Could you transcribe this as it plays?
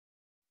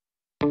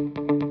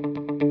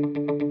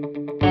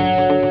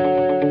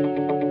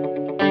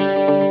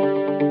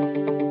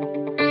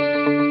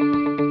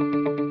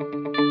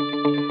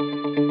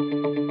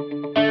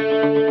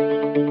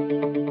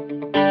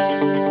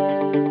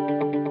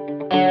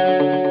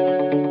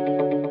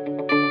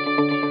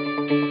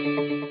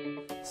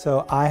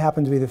So I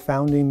happen to be the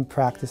founding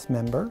practice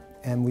member,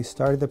 and we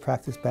started the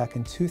practice back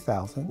in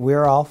 2000.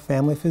 We're all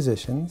family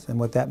physicians, and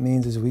what that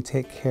means is we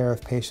take care of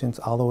patients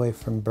all the way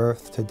from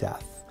birth to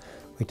death.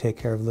 We take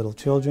care of little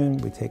children,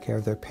 we take care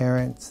of their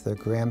parents, their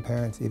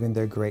grandparents, even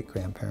their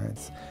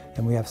great-grandparents,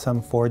 and we have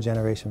some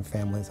 4-generation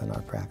families in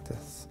our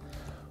practice.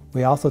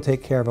 We also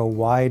take care of a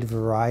wide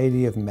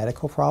variety of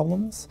medical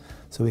problems,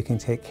 so we can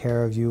take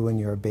care of you when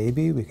you're a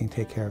baby, we can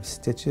take care of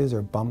stitches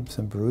or bumps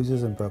and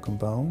bruises and broken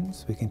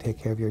bones, we can take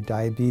care of your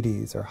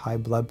diabetes or high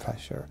blood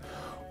pressure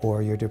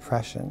or your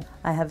depression.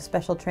 I have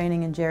special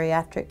training in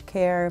geriatric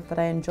care, but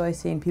I enjoy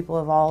seeing people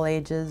of all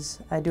ages.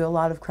 I do a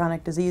lot of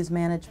chronic disease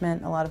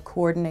management, a lot of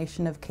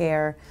coordination of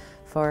care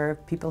for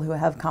people who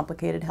have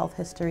complicated health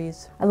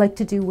histories. I like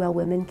to do well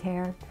women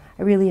care.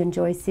 I really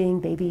enjoy seeing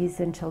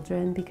babies and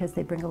children because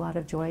they bring a lot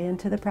of joy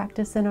into the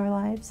practice in our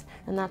lives.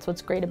 And that's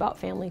what's great about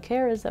family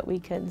care, is that we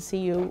can see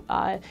you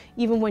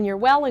even when you're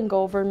well and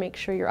go over and make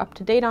sure you're up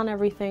to date on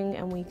everything,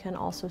 and we can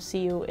also see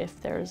you if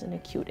there's an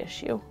acute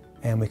issue.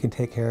 And we can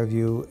take care of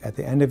you at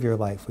the end of your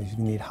life if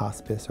you need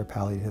hospice or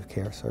palliative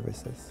care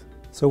services.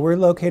 So we're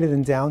located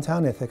in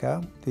downtown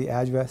Ithaca. The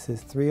address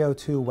is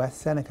 302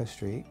 West Seneca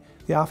Street.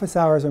 The office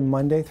hours are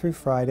Monday through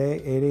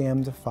Friday, 8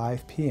 a.m. to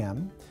 5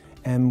 p.m.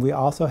 And we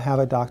also have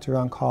a doctor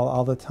on call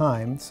all the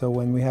time, so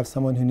when we have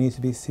someone who needs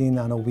to be seen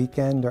on a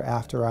weekend or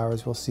after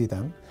hours, we'll see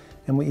them.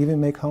 And we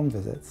even make home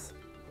visits.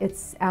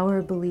 It's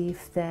our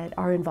belief that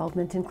our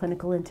involvement in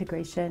clinical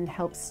integration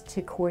helps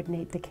to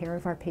coordinate the care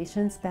of our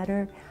patients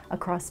better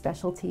across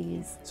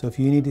specialties. So if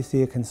you need to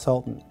see a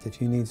consultant,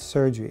 if you need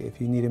surgery,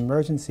 if you need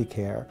emergency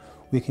care,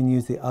 we can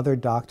use the other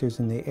doctors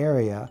in the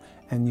area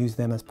and use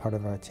them as part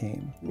of our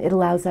team. It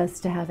allows us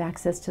to have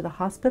access to the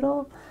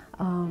hospital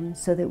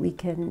so that we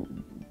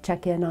can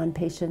check in on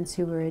patients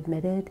who are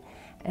admitted,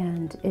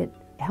 and it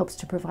helps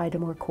to provide a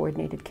more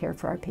coordinated care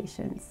for our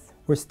patients.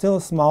 We're still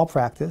a small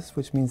practice,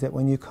 which means that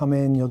when you come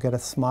in, you'll get a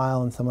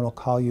smile and someone will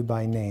call you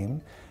by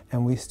name,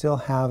 and we still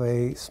have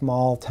a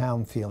small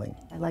town feeling.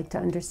 I like to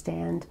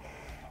understand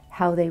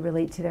how they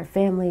relate to their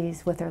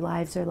families, what their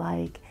lives are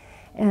like,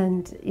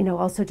 and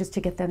also just to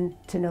get them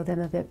to know them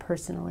a bit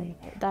personally.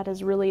 That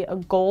is really a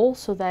goal,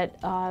 so that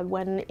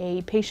when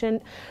a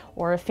patient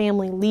or a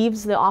family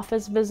leaves the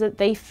office visit,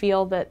 they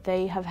feel that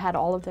they have had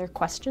all of their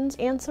questions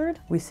answered.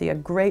 We see a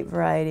great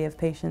variety of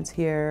patients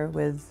here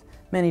with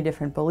many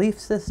different belief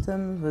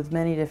systems, with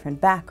many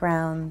different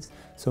backgrounds.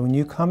 So when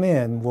you come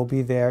in, we'll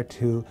be there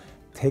to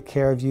take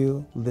care of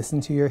you, listen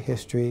to your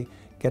history,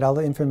 get all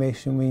the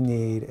information we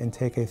need, and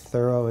take a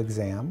thorough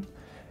exam.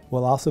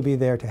 We'll also be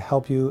there to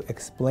help you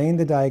explain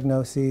the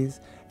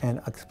diagnoses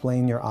and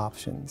explain your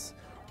options.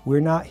 We're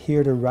not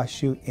here to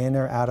rush you in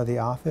or out of the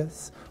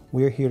office.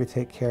 We're here to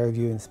take care of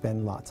you and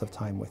spend lots of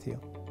time with you.